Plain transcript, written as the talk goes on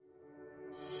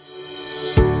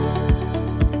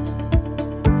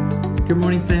Good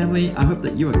morning, family. I hope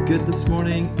that you are good this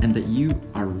morning and that you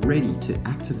are ready to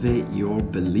activate your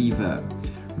believer.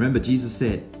 Remember, Jesus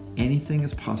said, anything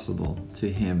is possible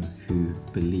to him who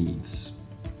believes.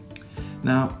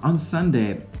 Now, on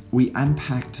Sunday, we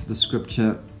unpacked the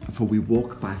scripture for we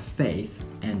walk by faith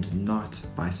and not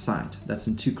by sight. That's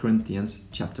in 2 Corinthians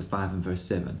chapter 5 and verse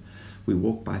 7. We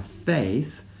walk by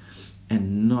faith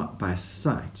and not by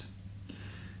sight.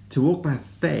 To walk by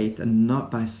faith and not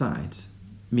by sight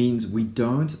means we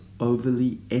don't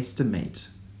overly estimate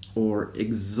or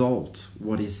exalt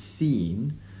what is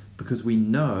seen because we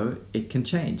know it can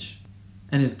change.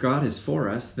 And if God is for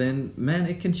us, then man,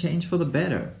 it can change for the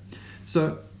better.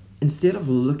 So instead of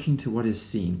looking to what is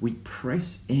seen, we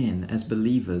press in as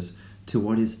believers to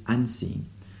what is unseen,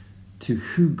 to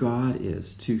who God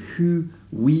is, to who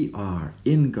we are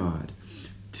in God,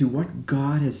 to what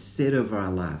God has said over our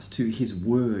lives, to His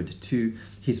Word, to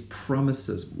His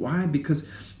promises. Why? Because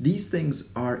these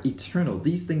things are eternal.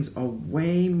 These things are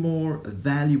way more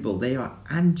valuable. They are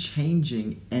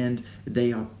unchanging and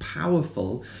they are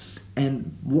powerful.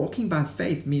 And walking by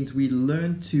faith means we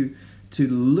learn to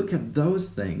look at those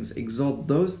things, exalt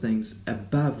those things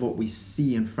above what we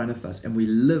see in front of us. And we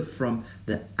live from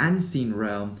the unseen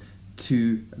realm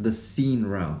to the seen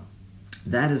realm.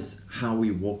 That is how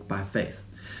we walk by faith.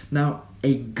 Now,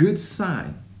 a good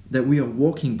sign that we are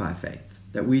walking by faith,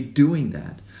 that we're doing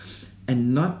that,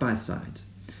 and not by sight,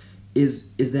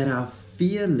 is that our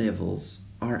fear levels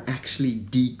are actually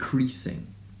decreasing.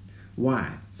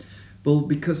 Why? Well,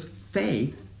 because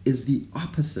faith is the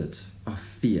opposite of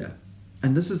fear.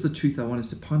 And this is the truth I want us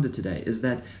to ponder today, is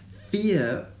that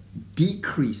fear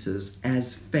decreases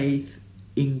as faith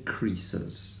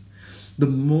increases. The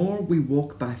more we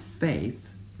walk by faith,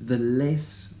 the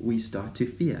less we start to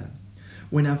fear.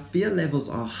 When our fear levels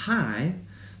are high,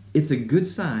 it's a good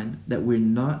sign that we're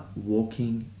not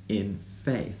walking in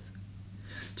faith.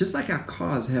 Just like our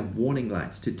cars have warning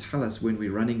lights to tell us when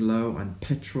we're running low on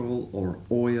petrol or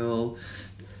oil,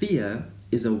 fear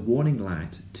is a warning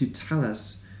light to tell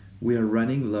us we are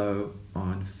running low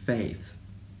on faith.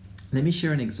 Let me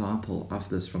share an example of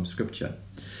this from Scripture.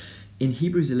 In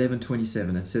Hebrews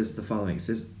 11:27, it says the following. It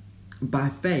says, by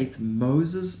faith,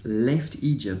 Moses left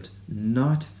Egypt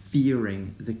not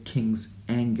fearing the king's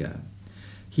anger.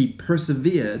 He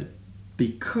persevered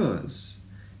because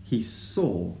he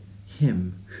saw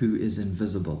him who is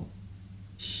invisible.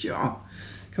 Sure.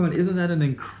 Come on, isn't that an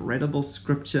incredible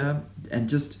scripture and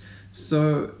just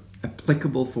so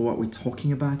applicable for what we're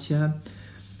talking about here?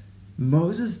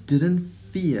 Moses didn't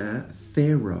fear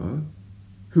Pharaoh,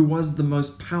 who was the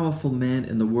most powerful man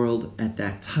in the world at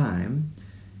that time.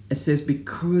 It says,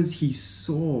 because he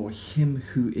saw him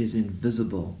who is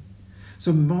invisible.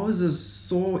 So Moses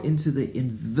saw into the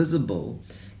invisible,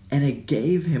 and it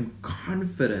gave him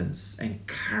confidence and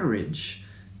courage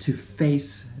to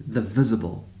face the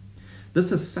visible.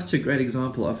 This is such a great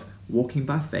example of walking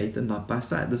by faith and not by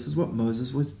sight. This is what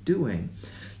Moses was doing.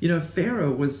 You know,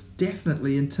 Pharaoh was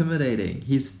definitely intimidating.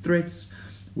 His threats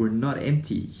were not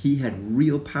empty. He had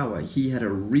real power. He had a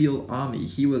real army.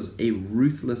 He was a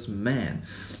ruthless man.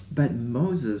 But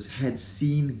Moses had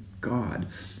seen God,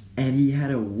 and he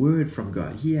had a word from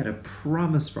God. He had a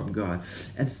promise from God.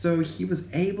 And so he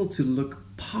was able to look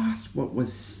past what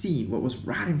was seen, what was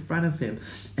right in front of him,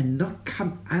 and not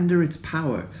come under its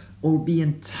power or be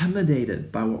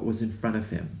intimidated by what was in front of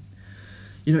him.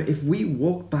 You know, if we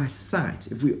walk by sight,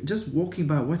 if we're just walking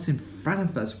by what's in front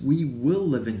of us, we will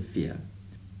live in fear.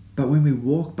 But when we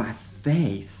walk by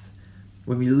faith,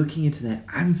 when we're looking into that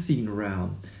unseen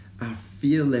realm, our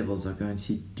fear levels are going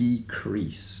to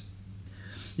decrease.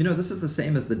 You know, this is the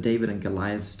same as the David and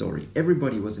Goliath story.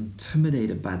 Everybody was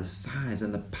intimidated by the size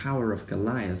and the power of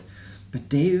Goliath, but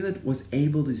David was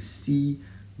able to see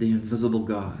the invisible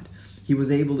God. He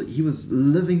was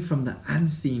living from the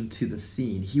unseen to the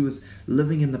seen. He was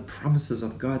living in the promises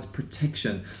of God's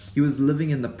protection. He was living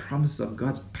in the promises of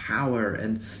God's power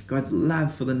and God's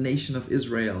love for the nation of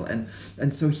Israel.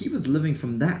 And so he was living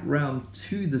from that realm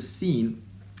to the seen.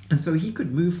 And so he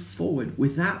could move forward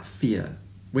without fear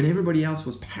when everybody else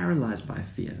was paralyzed by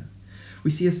fear. We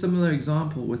see a similar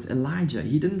example with Elijah.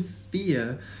 He didn't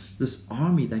fear this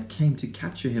army that came to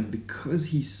capture him because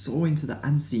he saw into the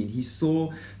unseen. He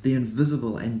saw the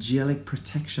invisible angelic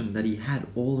protection that he had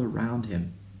all around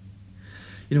him.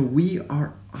 You know, we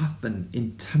are often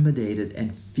intimidated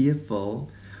and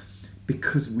fearful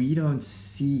because we don't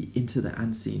see into the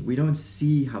unseen. We don't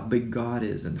see how big God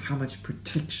is and how much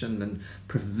protection and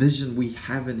provision we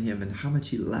have in Him and how much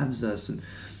He loves us.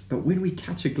 But when we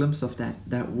catch a glimpse of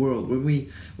that world, when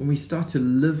we start to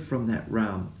live from that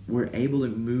realm, we're able to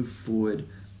move forward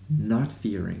not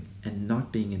fearing, and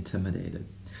not being intimidated.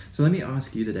 So let me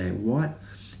ask you today, what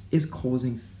is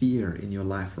causing fear in your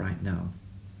life right now?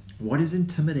 What is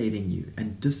intimidating you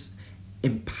and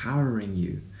disempowering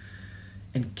you?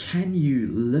 And can you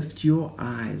lift your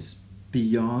eyes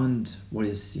beyond what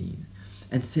is seen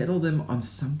and settle them on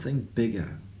something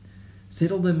bigger?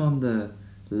 Settle them on the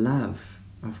love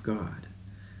of God.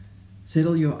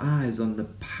 Settle your eyes on the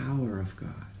power of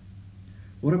God.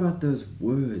 What about those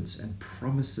words and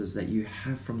promises that you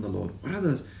have from the Lord? What are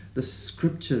the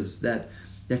scriptures that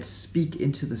speak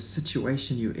into the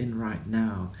situation you're in right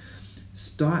now?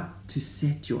 Start to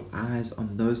set your eyes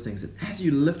on those things. And as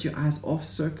you lift your eyes off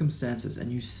circumstances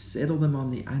and you settle them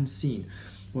on the unseen,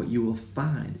 what you will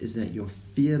find is that your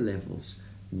fear levels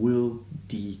will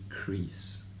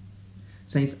decrease.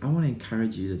 Saints, I want to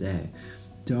encourage you today.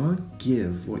 Don't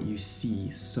give what you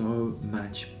see so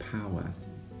much power.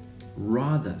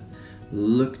 Rather,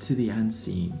 look to the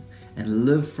unseen and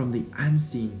live from the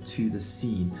unseen to the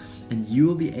seen, and you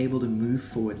will be able to move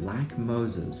forward like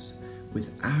Moses,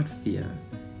 without fear,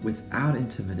 without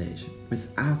intimidation,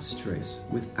 without stress,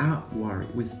 without worry,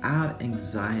 without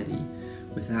anxiety,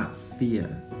 without fear,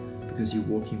 because you're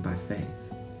walking by faith.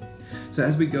 So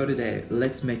as we go today,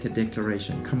 let's make a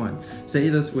declaration. Come on, say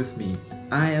this with me.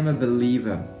 I am a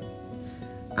believer.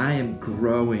 I am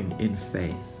growing in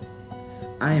faith.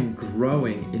 I am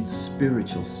growing in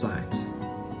spiritual sight.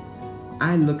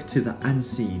 I look to the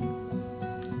unseen,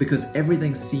 because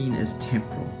everything seen is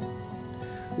temporal.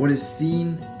 What is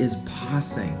seen is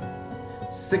passing.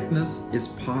 Sickness is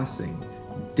passing.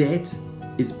 Debt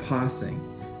is passing.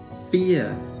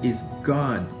 Fear is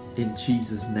gone in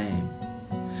Jesus' name.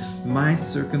 My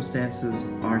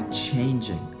circumstances are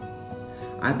changing.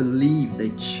 I believe they're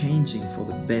changing for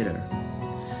the better.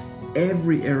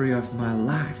 Every area of my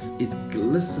life is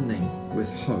glistening with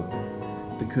hope,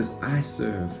 because I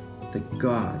serve the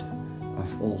God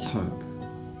of all hope.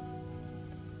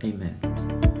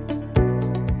 Amen.